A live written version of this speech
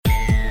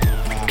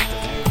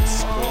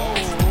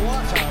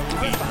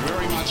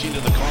much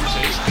into the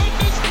contest.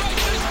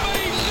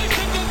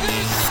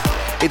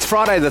 It's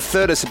Friday the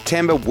 3rd of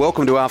September.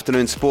 Welcome to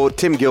Afternoon Sport.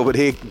 Tim Gilbert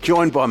here,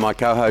 joined by my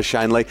co-host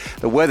Shane Lee.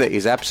 The weather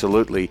is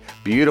absolutely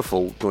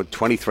beautiful,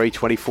 23,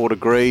 24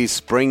 degrees.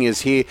 Spring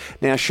is here.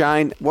 Now,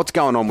 Shane, what's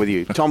going on with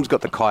you? Tom's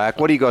got the kayak.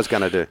 What are you guys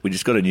going to do? We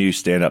just got a new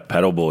stand-up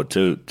paddleboard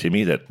too,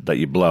 Timmy, that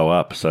you blow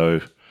up. So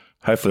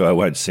hopefully I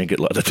won't sink it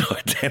like the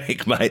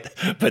Titanic, mate.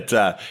 But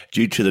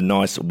due to the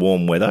nice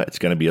warm weather, it's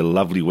going to be a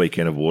lovely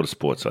weekend of water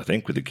sports, I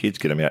think, with the kids.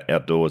 Get them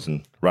outdoors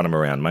and run them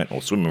around, mate,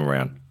 or swim them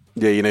around.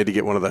 Yeah, you need to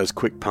get one of those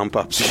quick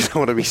pump-ups. You don't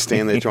want to be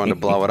standing there trying to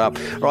blow it up.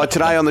 Right,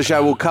 today on the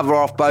show, we'll cover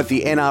off both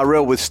the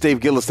NRL with Steve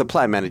Gillis, the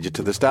player manager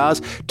to the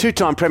Stars,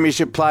 two-time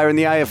premiership player in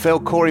the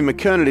AFL, Corey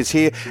McKernan is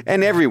here,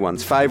 and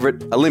everyone's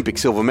favourite Olympic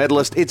silver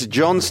medalist, it's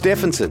John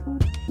Stephenson.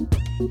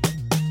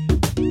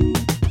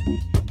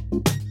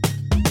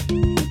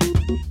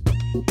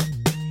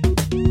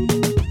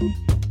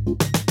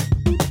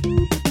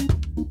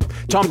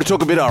 Time to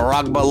talk a bit of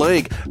rugby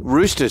league.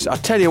 Roosters, I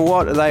tell you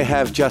what, they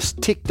have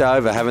just ticked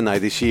over, haven't they,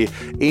 this year?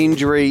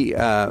 Injury,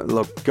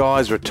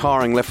 guys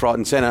retiring left, right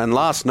and centre. And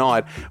last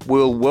night,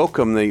 we'll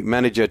welcome the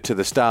manager to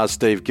the Stars,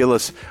 Steve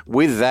Gillis.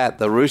 With that,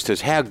 the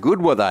Roosters, how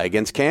good were they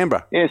against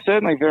Canberra? Yeah,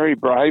 certainly very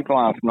brave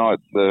last night,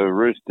 the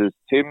Roosters,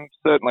 Tim.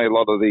 Certainly a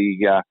lot of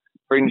the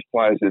fringe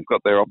players who've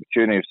got their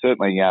opportunity have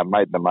certainly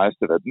made the most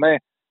of it. And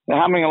they're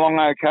humming along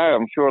okay.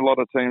 I'm sure a lot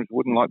of teams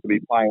wouldn't like to be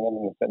playing them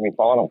in the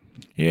semi-final.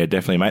 Yeah,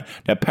 definitely, mate.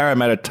 Now,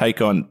 Parramatta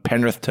take on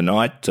Penrith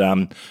tonight.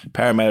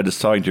 Parramatta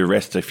deciding to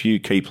rest a few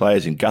key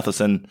players in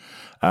Gutherson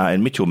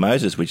and Mitchell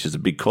Moses, which is a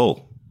big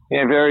call.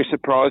 Yeah, very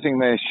surprising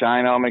there,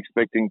 Shane. I'm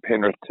expecting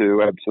Penrith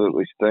to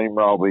absolutely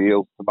steamroll the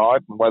Eels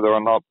tonight, and whether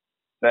or not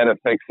that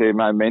affects their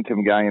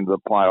momentum going into the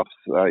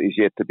playoffs is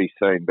yet to be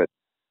seen. But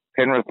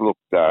Penrith looked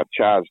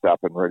charged up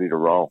and ready to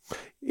roll.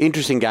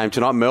 Interesting game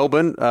tonight.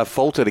 Melbourne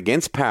faltered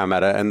against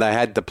Parramatta, and they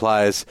had the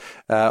players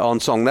on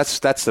song. That's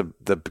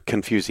the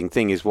confusing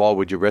thing, is why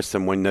would you rest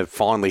them when they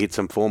finally hit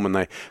some form and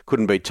they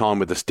couldn't beat time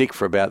with a stick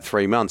for about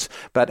 3 months?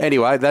 But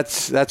anyway,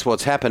 that's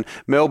what's happened.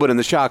 Melbourne and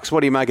the Sharks, what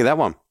do you make of that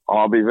one?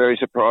 I'll be very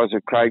surprised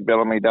if Craig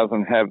Bellamy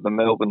doesn't have the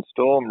Melbourne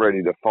Storm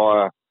ready to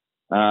fire.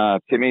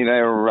 Timmy,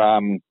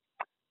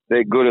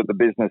 they're good at the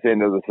business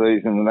end of the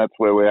season, and that's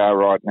where we are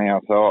right now.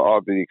 So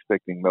I'd be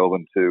expecting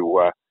Melbourne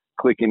to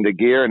click into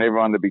gear and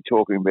everyone to be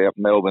talking about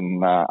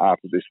Melbourne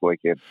after this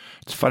weekend.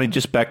 It's funny,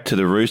 just back to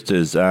the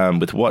Roosters,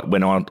 with what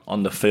went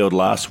on the field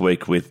last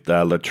week with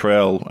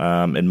Latrell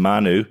and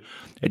Manu,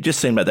 it just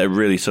seemed like they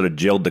really sort of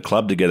gelled the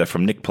club together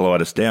from Nick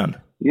Politis down.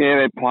 Yeah,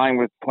 they're playing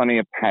with plenty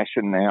of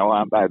passion now,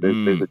 aren't they?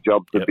 There's a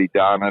job to be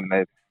done, and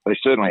they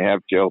certainly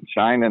have gelled,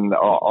 Shane, and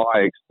I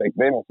expect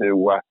them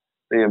to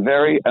be a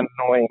very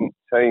annoying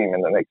team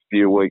in the next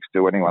few weeks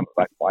to anyone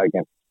that they play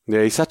against.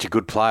 Yeah, he's such a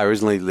good player,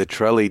 isn't he,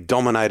 Latrell? He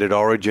dominated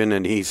Origin,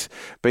 and he's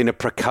been a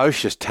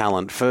precocious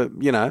talent for,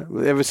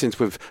 ever since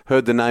we've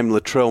heard the name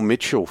Latrell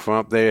Mitchell from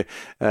up there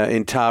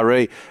in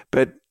Taree.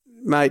 But,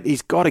 mate,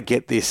 he's got to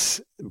get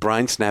this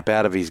brain snap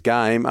out of his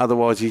game,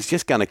 otherwise he's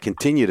just going to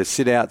continue to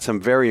sit out some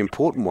very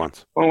important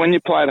ones. Well, when you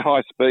play at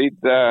high speed,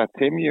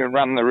 Tim, you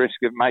run the risk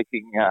of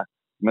making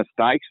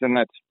mistakes, and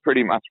that's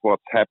pretty much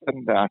what's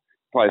happened.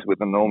 Plays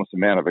with an enormous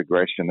amount of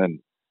aggression,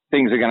 and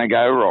things are going to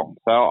go wrong.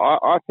 So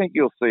I think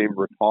you'll see him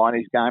refine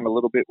his game a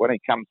little bit when he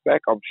comes back.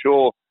 I'm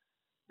sure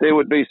there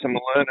would be some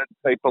learned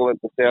people at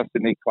the South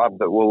Sydney club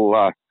that will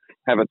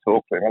have a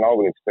talk to him, and I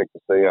would expect to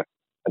see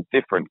a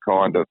different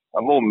kind of,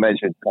 a more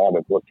measured kind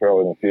of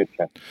Latrell in the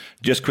future.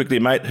 Just quickly,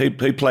 mate,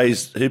 who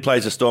plays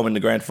the Storm in the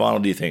grand final,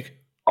 do you think?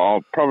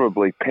 Oh,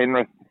 probably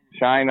Penrith,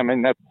 Shane. I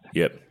mean, that's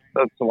the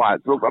way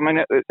it's looked. I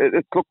mean,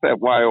 it's looked that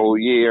way all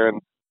year,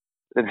 and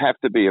it'd have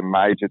to be a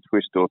major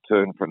twist or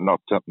turn for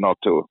not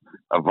to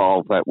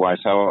evolve that way.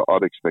 So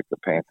I'd expect the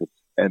Panthers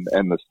and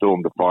the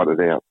Storm to fight it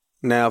out.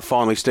 Now,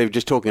 finally, Steve,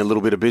 just talking a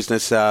little bit of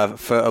business.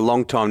 For a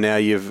long time now,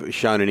 you've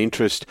shown an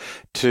interest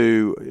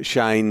to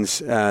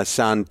Shane's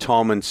son,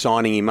 Tom, and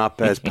signing him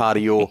up as part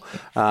of your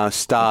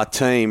star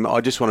team. I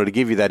just wanted to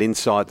give you that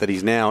insight that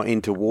he's now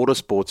into water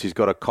sports. He's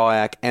got a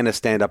kayak and a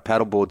stand-up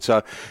paddleboard.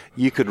 So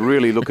you could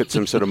really look at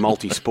some sort of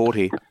multi-sport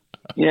here.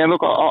 Yeah,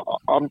 look,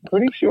 I'm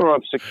pretty sure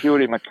I've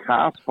secured him a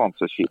car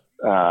sponsorship,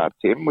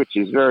 Tim, which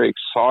is very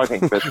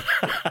exciting, but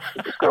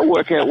it's got to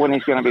work out when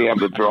he's going to be able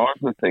to drive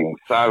the thing.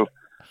 So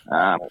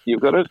you've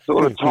got to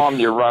sort of time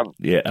your run.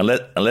 Yeah,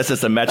 unless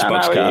it's a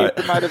Matchbox car.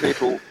 It's a motor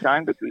vehicle,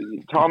 Shane, but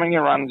timing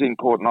your run's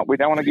important. We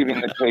don't want to give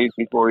him the keys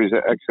before he's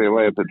actually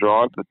allowed to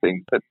drive the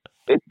thing. But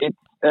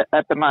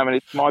at the moment,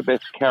 it's my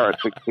best carrot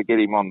to get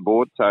him on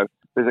board. So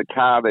there's a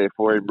car there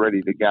for him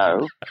ready to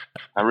go.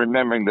 And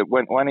remembering that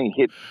when he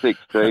hits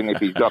 16, if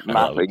he's got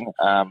nothing,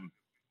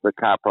 the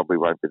car probably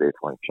won't be there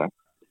for him, Shane.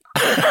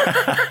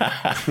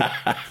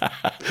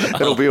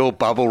 It'll be all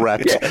bubble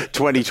wrapped,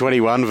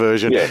 2021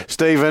 version. Yeah.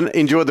 Stephen,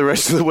 enjoy the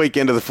rest of the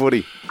weekend of the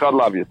footy. God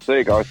love you. See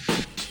you, guys.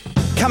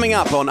 Coming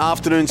up on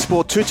Afternoon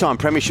Sport, two-time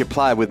premiership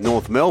player with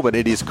North Melbourne,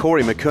 it is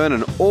Corey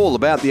McKernan, all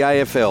about the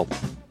AFL.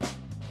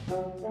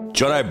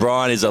 John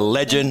O'Brien is a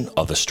legend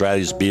of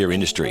Australia's beer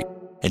industry.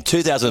 In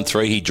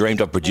 2003, he dreamed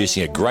of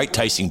producing a great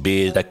tasting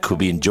beer that could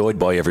be enjoyed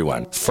by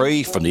everyone,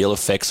 free from the ill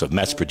effects of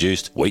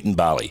mass-produced wheat and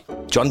barley.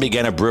 John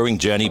began a brewing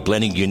journey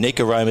blending unique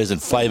aromas and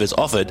flavours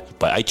offered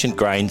by ancient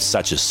grains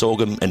such as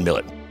sorghum and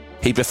millet.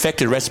 He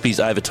perfected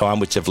recipes over time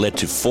which have led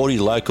to 40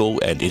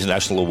 local and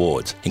international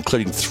awards,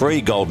 including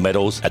 3 gold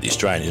medals at the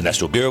Australian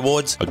International Beer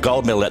Awards, a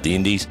gold medal at the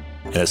Indies,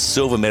 and a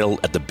silver medal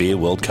at the Beer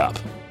World Cup.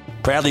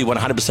 Proudly 100%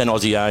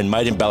 Aussie-owned,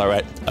 made in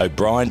Ballarat,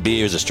 O'Brien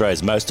Beer is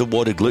Australia's most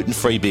awarded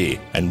gluten-free beer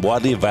and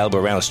widely available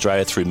around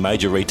Australia through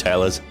major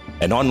retailers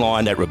and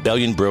online at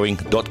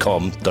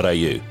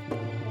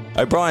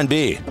rebellionbrewing.com.au. O'Brien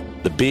Beer,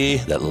 the beer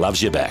that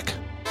loves you back.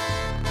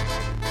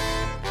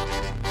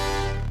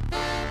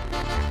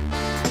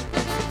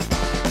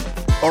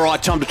 All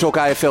right, time to talk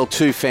AFL.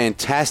 2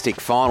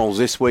 fantastic finals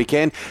this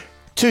weekend.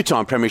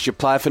 2-time premiership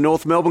player for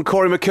North Melbourne,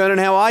 Corey McKernan.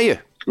 How are you?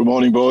 Good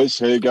morning, boys.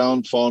 How you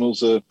going?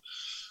 Finals are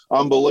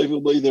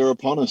unbelievably, they're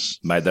upon us.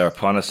 Mate, they're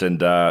upon us,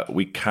 and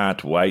we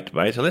can't wait,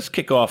 mate. So let's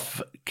kick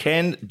off.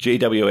 Can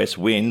GWS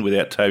win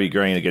without Toby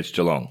Green against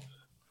Geelong?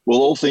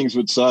 Well, all things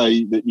would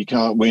say that you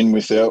can't win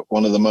without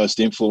one of the most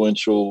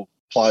influential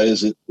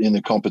players in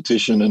the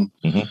competition.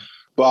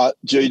 But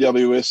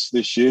GWS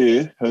this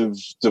year have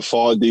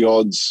defied the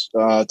odds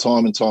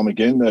time and time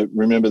again.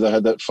 Remember, they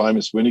had that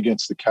famous win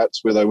against the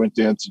Cats where they went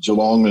down to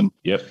Geelong and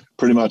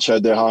pretty much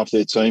had half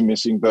their team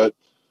missing. But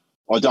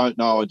I don't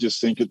know. I just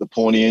think at the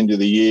pointy end of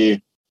the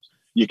year,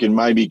 you can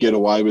maybe get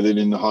away with it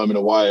in the home and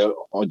away.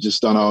 I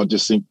just don't know. I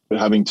just think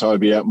having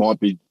Toby out might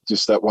be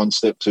just that one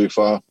step too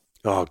far.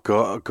 Oh,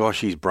 gosh,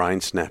 his brain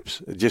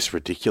snaps. Just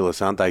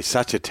ridiculous, aren't they?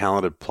 Such a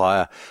talented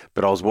player.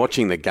 But I was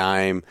watching the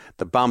game,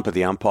 the bump of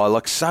the umpire,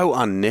 like so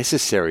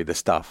unnecessary, the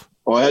stuff.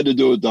 I had to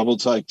do a double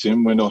take,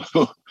 Tim, when I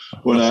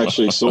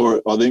actually saw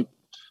it. I think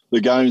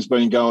the game's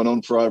been going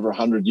on for over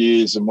 100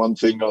 years, and one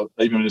thing,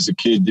 even as a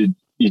kid,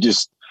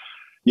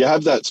 you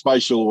have that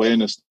spatial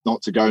awareness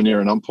not to go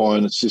near an umpire,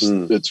 and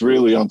it's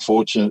really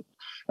unfortunate.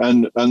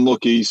 And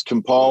look, he's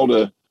compiled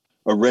a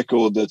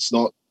record that's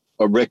not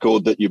a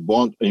record that you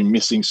want in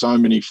missing so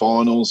many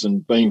finals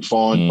and being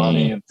fined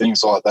money and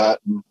things like that.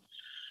 And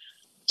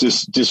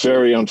just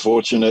very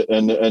unfortunate.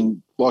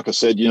 And like I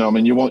said, you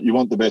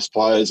want the best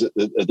players at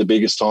the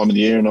biggest time of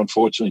the year, and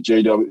unfortunately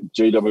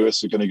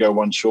GWS are going to go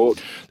one short.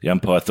 The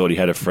umpire thought he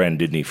had a friend,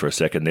 didn't he, for a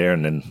second there,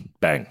 and then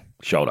bang.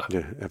 Shoulder.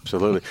 Yeah,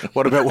 absolutely.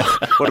 What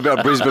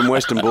about Brisbane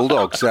Western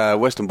Bulldogs?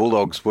 Western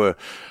Bulldogs were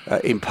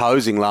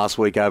imposing last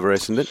week over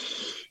Essendon.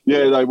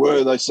 Yeah, they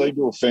were. They seem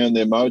to have found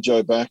their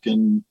mojo back,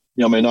 and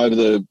over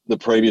the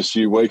previous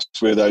few weeks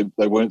where they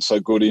weren't so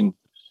good in,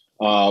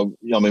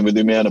 with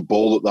the amount of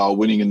ball that they were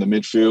winning in the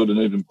midfield, and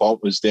even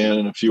Bolt was down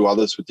and a few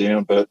others were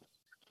down, but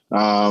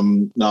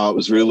no, it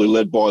was really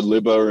led by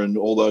Libba, and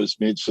all those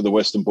mids for the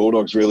Western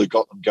Bulldogs really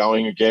got them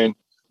going again.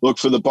 Look,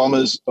 for the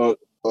Bombers,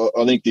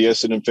 I think the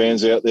Essendon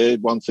fans out there,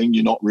 one thing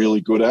you're not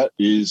really good at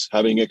is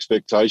having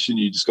expectation.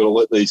 You just got to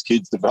let these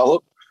kids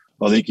develop.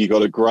 I think you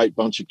got a great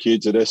bunch of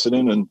kids at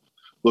Essendon, and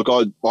look,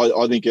 I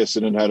think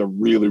Essendon had a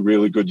really,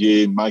 really good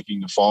year in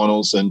making the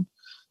finals, and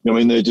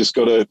they just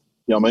got to,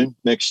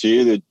 next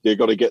year they've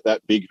got to get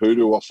that big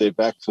hoodoo off their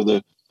back for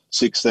the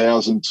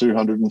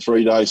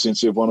 6,203 days since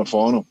they've won a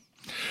final.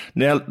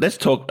 Now let's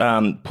talk.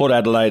 Port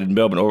Adelaide and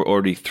Melbourne are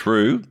already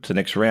through to the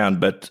next round,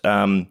 but.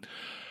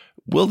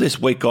 Will this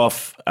week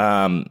off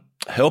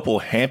help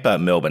or hamper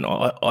Melbourne?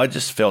 I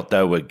just felt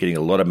they were getting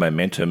a lot of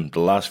momentum the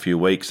last few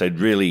weeks. They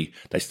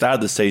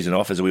started the season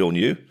off, as we all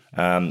knew,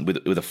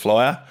 with a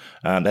flyer.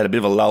 They had a bit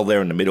of a lull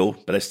there in the middle,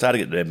 but they started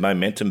to get their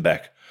momentum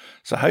back.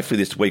 So hopefully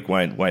this week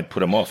won't put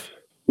them off.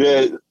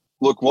 Yeah,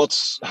 look,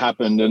 what's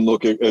happened, and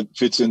look, it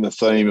fits in the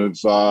theme of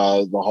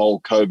the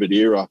whole COVID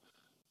era.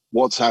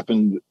 What's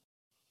happened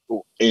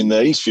in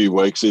these few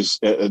weeks is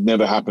it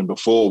never happened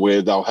before,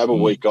 where they'll have a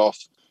week off,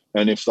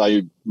 and if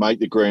they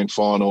make the grand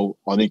final,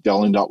 I think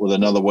they'll end up with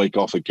another week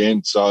off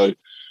again. So,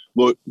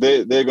 look,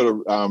 they've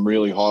got a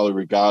really highly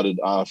regarded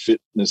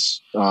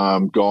fitness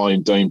guy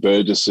in Dean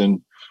Burgess, and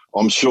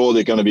I'm sure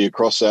they're going to be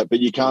across that.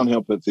 But you can't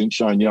help but think,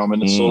 Shane,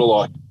 it's sort of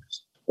like,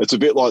 it's a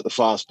bit like the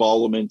fast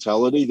bowler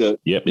mentality that,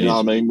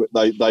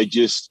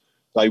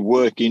 they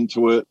work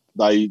into it,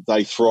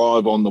 they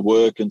thrive on the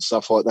work and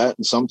stuff like that.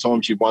 And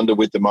sometimes you wonder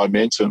with the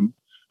momentum,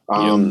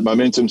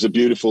 momentum's a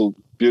beautiful,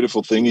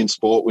 beautiful thing in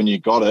sport when you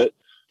got it.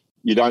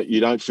 You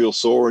don't feel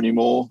sore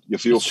anymore. You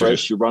feel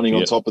fresh. You're running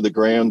on top of the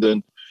ground.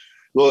 And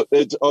look,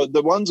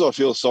 the ones I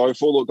feel sorry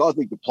for, look, I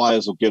think the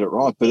players will get it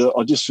right, but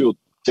I just feel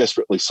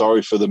desperately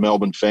sorry for the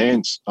Melbourne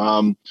fans.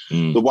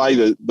 The way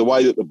that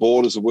the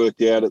borders are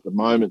worked out at the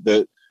moment,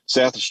 that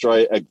South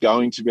Australia are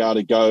going to be able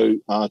to go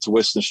to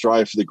Western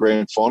Australia for the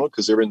grand final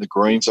because they're in the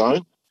green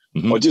zone.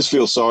 I just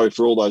feel sorry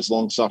for all those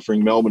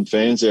long-suffering Melbourne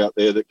fans out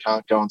there that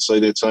can't go and see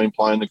their team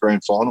play in the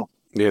grand final.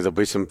 Yeah, there'll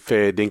be some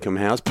fair dinkum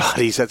house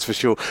parties, that's for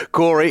sure.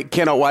 Corey,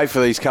 cannot wait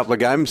for these couple of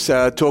games.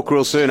 Talk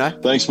real soon, eh?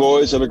 Thanks,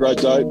 boys. Have a great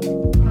day.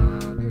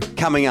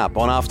 Coming up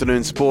on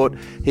Afternoon Sport,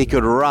 he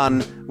could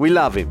run. We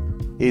love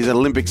him. He's an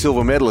Olympic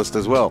silver medalist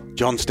as well,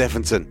 John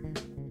Stephenson.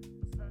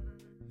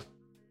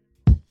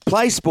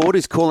 PlaySport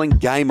is calling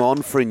Game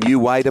On for a new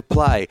way to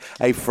play,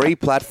 a free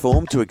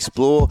platform to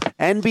explore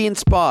and be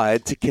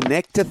inspired to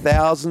connect to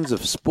thousands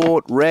of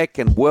sport, rec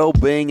and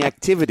well-being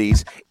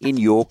activities in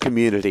your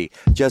community.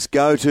 Just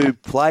go to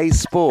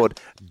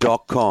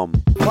playsport.com.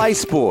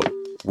 PlaySport,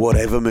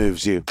 whatever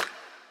moves you.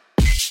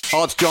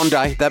 Oh, it's John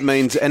Day. That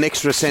means an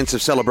extra sense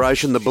of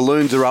celebration. The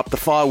balloons are up, the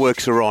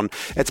fireworks are on.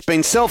 It's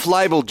been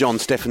self-labelled John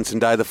Stephenson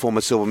Day, the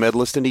former silver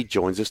medalist, and he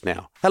joins us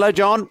now. Hello,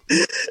 John.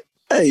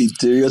 Hey,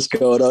 dude, what's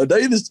going on?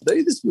 Don't you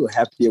just feel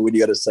happier when you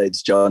got to say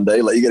it's John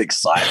Day? Like, you get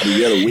excited, you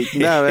get a week.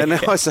 No, and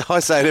I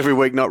say it every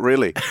week, not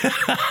really.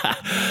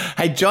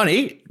 Hey,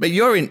 Johnny, but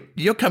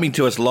you're coming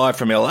to us live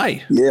from LA.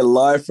 Yeah,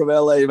 live from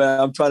LA,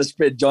 man. I'm trying to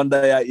spread John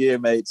Day out here,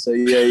 mate. So,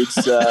 yeah,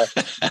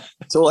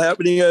 it's all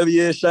happening over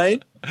here,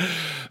 Shane.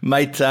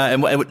 Mate,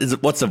 and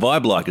what's the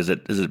vibe like? Is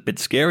it a bit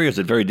scary or is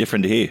it very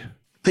different to here?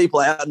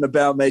 People out and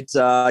about, mate,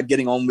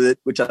 getting on with it,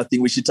 which I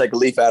think we should take a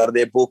leaf out of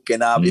their book.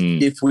 And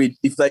if we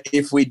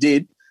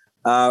did,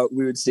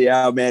 we would see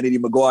our man Eddie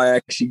Maguire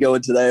actually go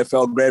into the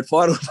AFL Grand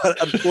Final,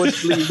 but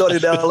unfortunately he's not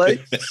in LA,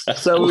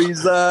 so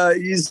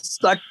he's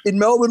stuck in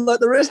Melbourne like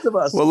the rest of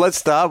us. Well, let's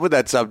start with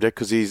that subject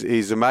because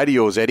he's a mate of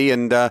yours, Eddie,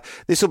 and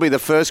this will be the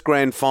first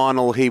Grand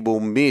Final he will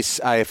miss.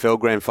 AFL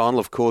Grand Final,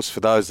 of course, for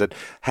those that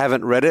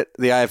haven't read it,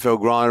 the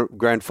AFL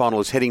Grand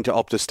Final is heading to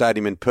Optus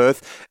Stadium in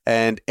Perth,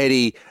 and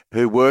Eddie,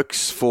 who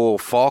works for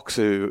Fox,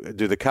 who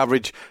do the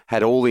coverage,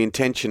 had all the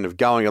intention of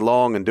going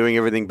along and doing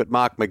everything, but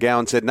Mark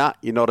McGowan said, nah,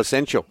 you're not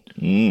essential.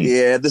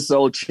 Yeah, this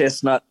old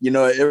chestnut,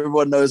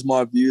 everyone knows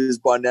my views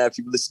by now. If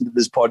you've listened to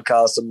this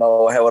podcast and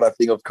know what I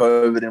think of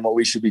COVID and what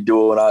we should be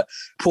doing.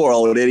 Poor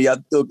old Eddie,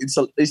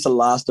 it's the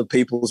last of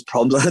people's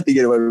problems. I don't think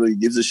anyone really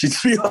gives a shit,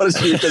 to be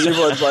honest with you, because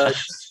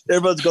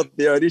everyone's got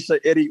their own issue.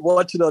 Eddie,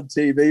 watch it on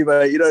TV,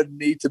 mate. You don't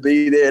need to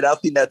be there. And I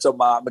think that's what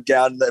Mark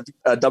McGowan, the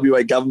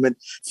WA government,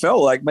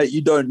 felt like, mate.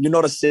 You're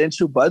not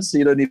essential, bud, so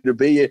you don't need to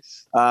be here.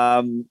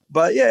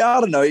 But yeah, I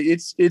don't know. It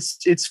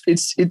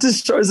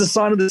just shows the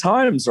sign of the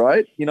times,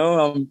 right?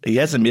 He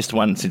hasn't missed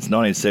one since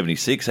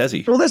 1976, has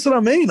he? Well, that's what I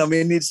mean. I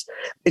mean,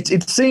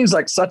 it seems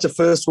like such a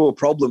first world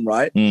problem,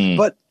 right?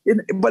 But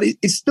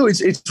it's still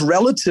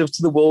relative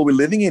to the world we're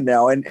living in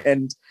now,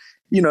 and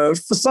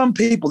for some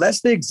people,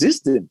 that's their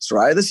existence,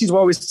 right? This is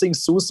why we're seeing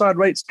suicide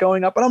rates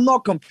going up. And I'm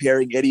not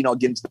comparing Eddie not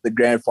getting to the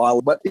grand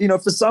final, but,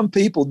 for some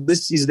people,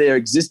 this is their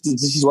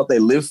existence. This is what they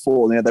live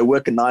for. They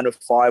work a 9 to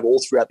 5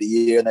 all throughout the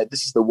year, and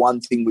this is the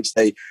one thing which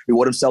they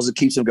reward themselves and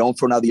keeps them going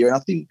for another year. And I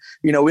think,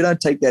 we don't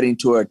take that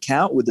into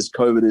account with this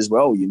COVID as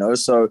well,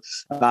 So,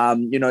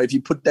 if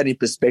you put that in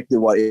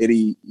perspective, what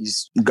Eddie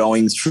is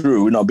going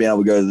through, not being able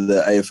to go to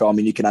the AFL, I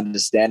mean, you can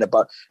understand it,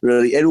 but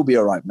really, Eddie will be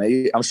all right,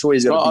 mate. I'm sure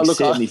he's got a big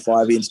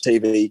 75-inch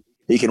TV.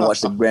 He can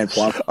watch the grand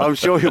final. I'm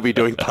sure he'll be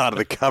doing part of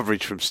the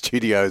coverage from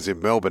studios in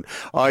Melbourne.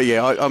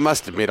 I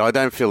must admit, I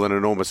don't feel an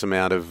enormous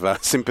amount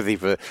of sympathy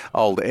for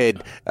old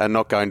Ed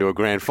not going to a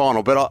grand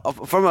final. But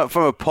from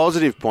a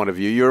positive point of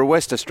view, you're a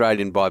West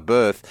Australian by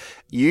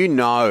birth. You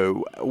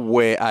know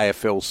where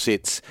AFL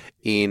sits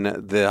in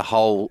the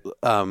whole,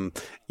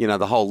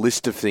 the whole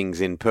list of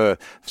things in Perth.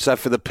 So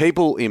for the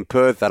people in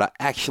Perth that are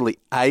actually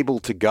able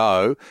to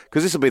go,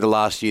 because this will be the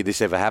last year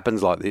this ever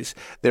happens like this,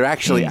 they're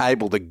actually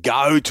able to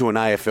go to an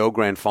AFL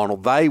Grand Final.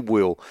 They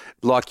will,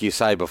 like you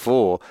say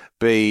before,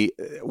 be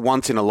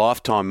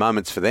once-in-a-lifetime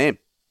moments for them.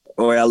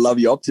 Oh, I love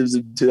your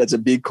optimism too. That's a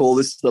big call.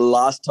 This is the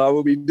last time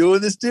we'll be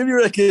doing this, Tim, you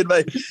reckon,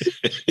 mate?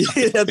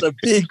 Yeah, that's a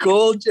big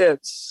call, Jeff.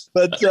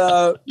 But,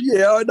 I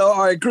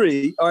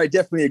agree. I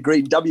definitely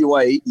agree.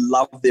 WA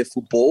love their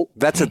football.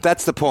 That's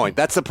the point.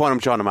 That's the point I'm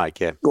trying to make,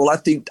 yeah. Well, I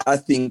think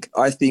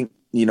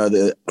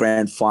the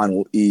grand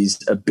final is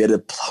a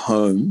better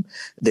home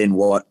than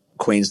what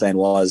Queensland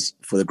was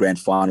for the grand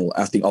final.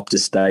 I think Optus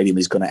Stadium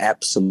is going to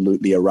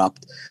absolutely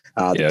erupt.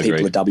 The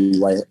people at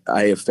WA,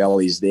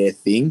 AFL is their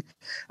thing.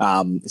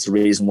 It's the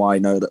reason why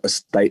a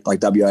state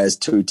like WA has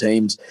 2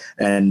 teams,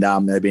 and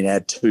they've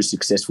had 2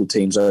 successful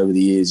teams over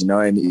the years.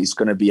 And it's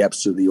going to be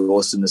absolutely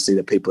awesome to see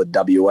the people at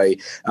WA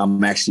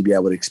actually be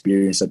able to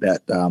experience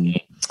that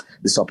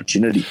this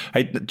opportunity.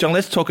 Hey, John,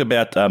 let's talk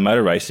about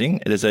motor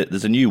racing. There's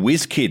a new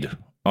whiz kid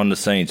on the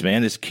scenes,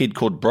 man. This kid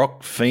called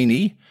Brock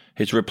Feeney.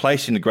 He's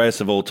replacing the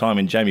greatest of all time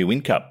in Jamie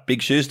Whincup.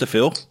 Big shoes to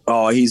fill.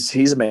 Oh, he's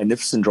a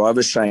magnificent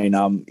driver, Shane.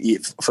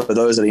 For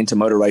those that are into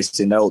motor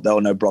racing,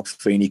 they'll know Brock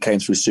Feeney. Came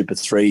through Super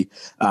 3.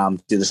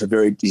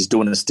 He's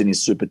doing a stint in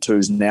Super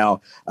 2s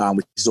now,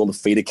 which is all the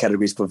feeder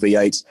categories for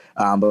V8s.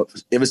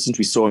 But ever since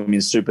we saw him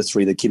in Super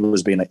 3, the kid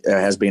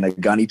has been a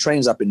gun. He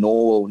trains up in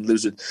Norwell and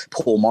lives with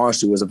Paul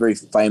Morris, who was a very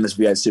famous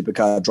V8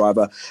 supercar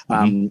driver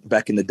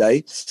back in the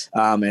day.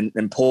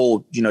 And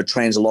Paul,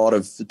 trains a lot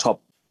of the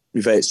top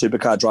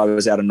supercar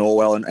drivers out of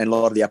Norwell and a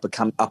lot of the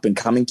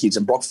up-and-coming kids,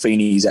 and Brock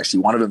Feeney is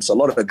actually one of them. So a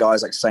lot of the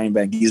guys like Shane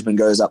Van Gisbergen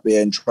goes up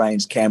there and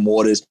trains, Cam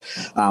Waters,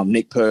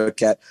 Nick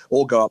Percat,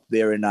 all go up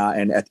there and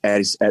at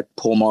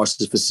Paul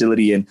Morris's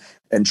facility, and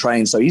and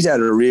train. So he's had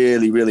a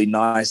really, really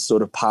nice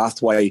sort of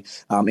pathway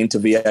into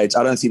V8.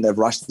 I don't think they've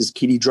rushed this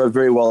kid. He drove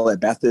very well at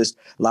Bathurst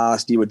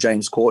last year with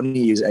James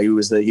Courtney. He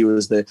was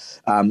the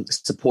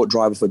support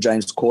driver for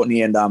James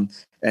Courtney and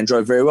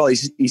drove very well.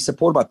 He's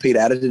supported by Pete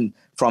Adderton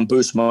from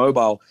Boost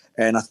Mobile,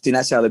 and I think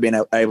that's how they've been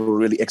able to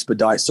really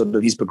expedite sort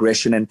of his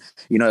progression. And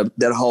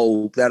that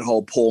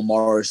whole Paul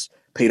Morris,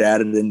 Peter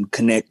Adderton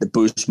connect, the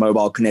Boost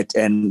Mobile connect,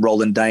 and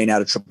Roland Dane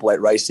out of Triple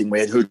Eight Racing,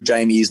 who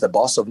Jamie is the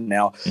boss of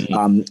now,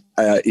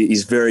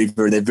 is very,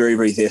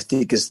 very, they're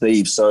thick as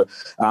thieves. So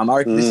I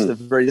reckon this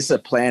is a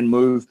planned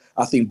move.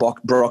 I think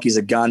Brock is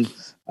a gun,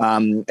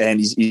 and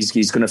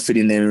he's going to fit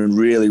in there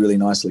really, really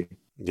nicely.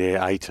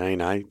 Yeah,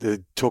 18, eh?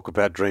 The talk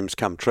about dreams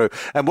come true.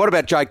 And what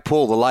about Jake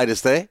Paul, the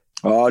latest there?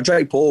 Oh,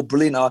 Jake Paul,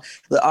 brilliant.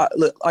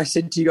 Look, I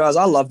said to you guys,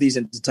 I love these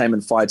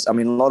entertainment fights. I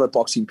mean, a lot of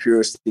boxing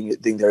purists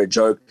think they're a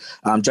joke.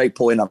 Jake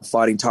Paul ended up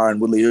fighting Tyron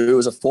Woodley, who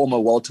was a former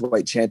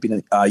welterweight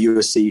champion,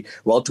 UFC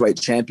welterweight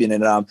champion,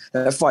 and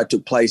that fight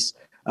took place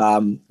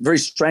very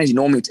strangely.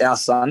 Normally it's our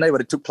Sunday, but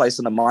it took place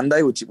on a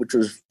Monday, which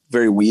was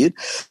very weird.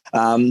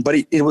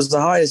 But it was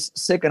the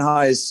second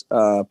highest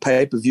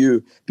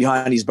pay-per-view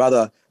behind his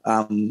brother,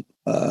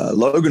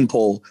 Logan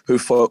Paul, who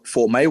fought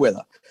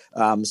Mayweather.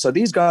 So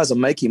these guys are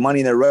making money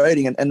in their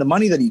rating, and the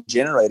money that he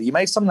generated, he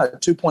made something like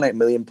 $2.8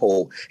 million,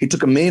 Paul. He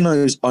took $1 million of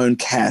his own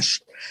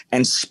cash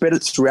and spread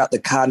it throughout the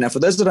card. Now, for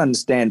those that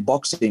understand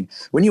boxing,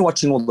 when you're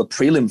watching all the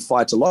prelim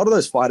fights, a lot of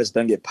those fighters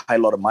don't get paid a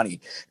lot of money.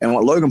 And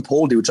what Logan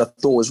Paul did, which I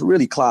thought was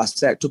really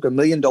class act, took $1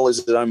 million of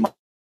his own money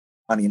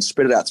and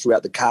spread it out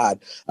throughout the card.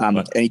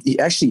 And he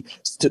actually,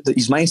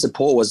 his main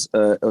support was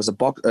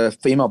a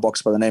female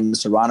boxer by the name of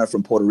Serrano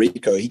from Puerto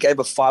Rico. He gave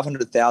her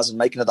 $500,000,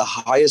 making her the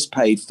highest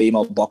paid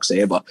female boxer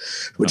ever,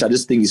 which I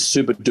just think is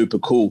super duper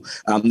cool.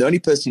 The only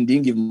person he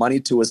didn't give money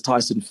to was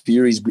Tyson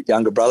Fury's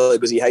younger brother,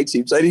 because he hates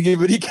him, so he didn't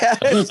give any cash.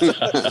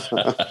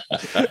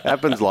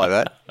 Happens like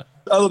that.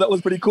 I thought that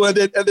was pretty cool. And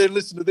then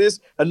listen to this,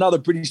 another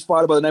British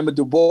fighter by the name of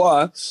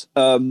Dubois.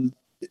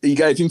 He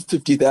gave him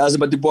 $50,000,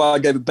 but Dubois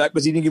gave it back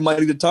because he didn't give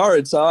money to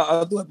Torrid. So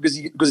I thought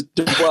because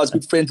Dubois is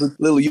good friends with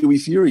little Huey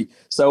Fury.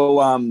 So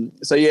I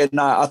thought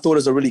it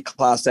was a really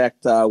class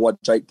act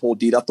what Jake Paul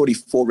did. I thought he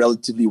fought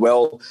relatively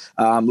well.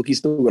 Look, he's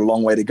still got a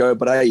long way to go,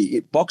 but hey,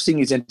 boxing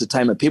is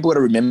entertainment. People got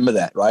to remember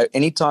that, right?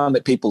 Anytime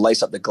that people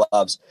lace up the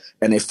gloves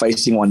and they're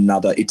facing one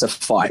another, it's a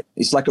fight.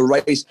 It's like a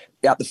race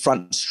out the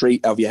front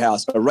street of your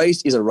house. A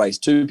race is a race.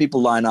 Two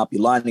people line up.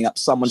 You're lining up.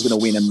 Someone's going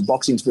to win. And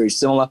boxing's very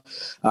similar.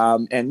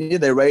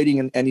 They're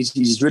rating, and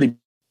he's really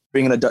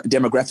bringing a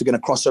demographic and a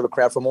crossover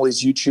crowd from all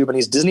his YouTube and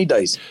his Disney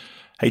days.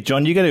 Hey,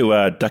 John, you got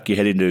to duck your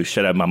head into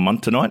Shadow Mum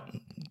Month tonight?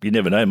 You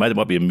never know, mate. There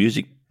might be a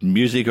music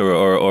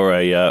or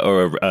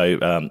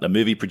a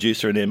movie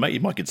producer in there, mate. You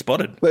might get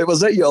spotted. Wait,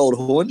 was that your old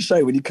horn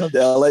show when you come to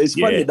LA? It's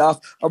funny enough.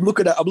 I'm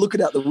looking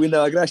out the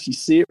window. I can actually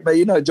see it, mate.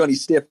 You know Johnny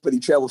Stepp, but he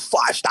travels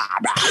 5-star,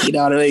 mate. You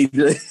know what I mean?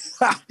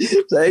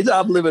 So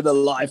I'm living the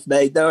life,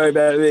 mate. Don't worry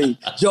about me,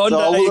 John.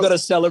 You got to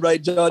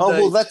celebrate, John. Oh,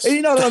 well, that's.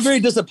 And I'm very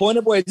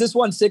disappointed, boys. Just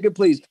 1 second,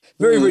 please.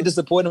 Very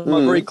disappointed.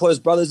 My very close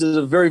brothers. It's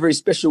a very, very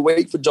special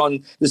week for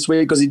John this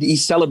week because he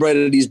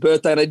celebrated his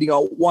birthday, and I didn't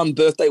got one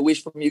birthday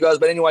wish from you guys.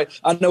 But anyway,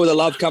 I know where the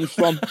love comes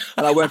from,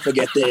 and I won't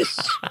forget this.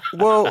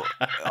 Well,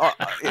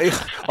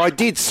 I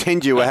did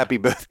send you a happy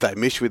birthday,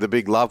 Mish, with a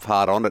big love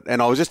heart on it,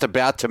 and I was just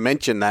about to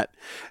mention that.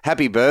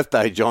 Happy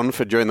birthday, John,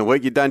 for during the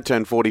week. You don't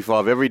turn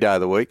 45 every day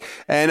of the week.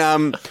 And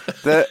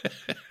that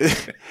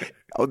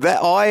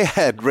I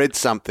had read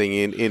something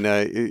in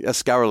a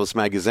scurrilous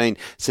magazine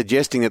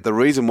suggesting that the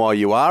reason why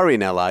you are in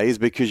LA is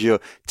because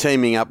you're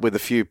teaming up with a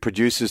few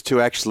producers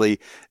to actually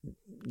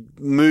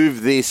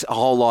move this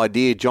whole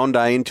idea, John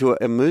Day, into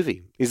a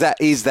movie. Is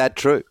that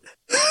true?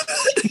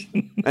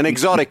 An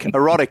exotic,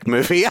 erotic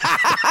movie.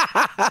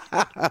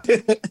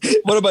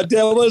 What about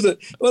down? What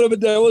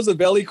was the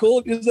valley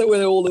called? Is that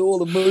where all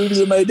the movies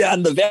are made down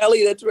in the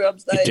valley? That's where I'm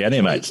staying. Down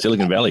here, mate.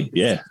 Silicon Valley.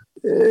 Yeah.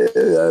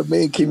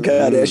 Me and Kim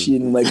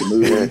Kardashian make a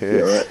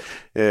movie.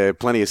 Yeah,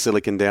 plenty of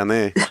silicon down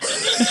there.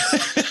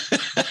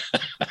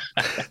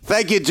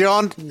 Thank you,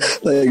 John.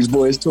 Thanks,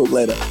 boys. Talk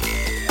later.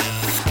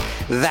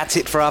 That's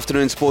it for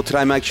Afternoon Sport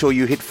today. Make sure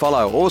you hit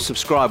follow or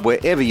subscribe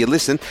wherever you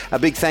listen. A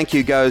big thank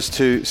you goes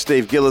to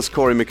Steve Gillis,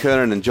 Corey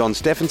McKernan and John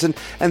Stephenson.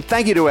 And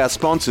thank you to our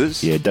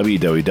sponsors. Yeah,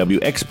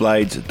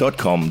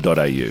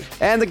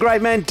 www.xblades.com.au. And the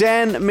great man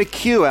Dan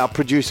McHugh, our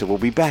producer, will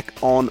be back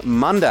on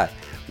Monday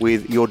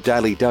with your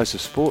daily dose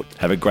of sport.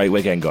 Have a great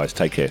weekend, guys.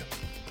 Take care.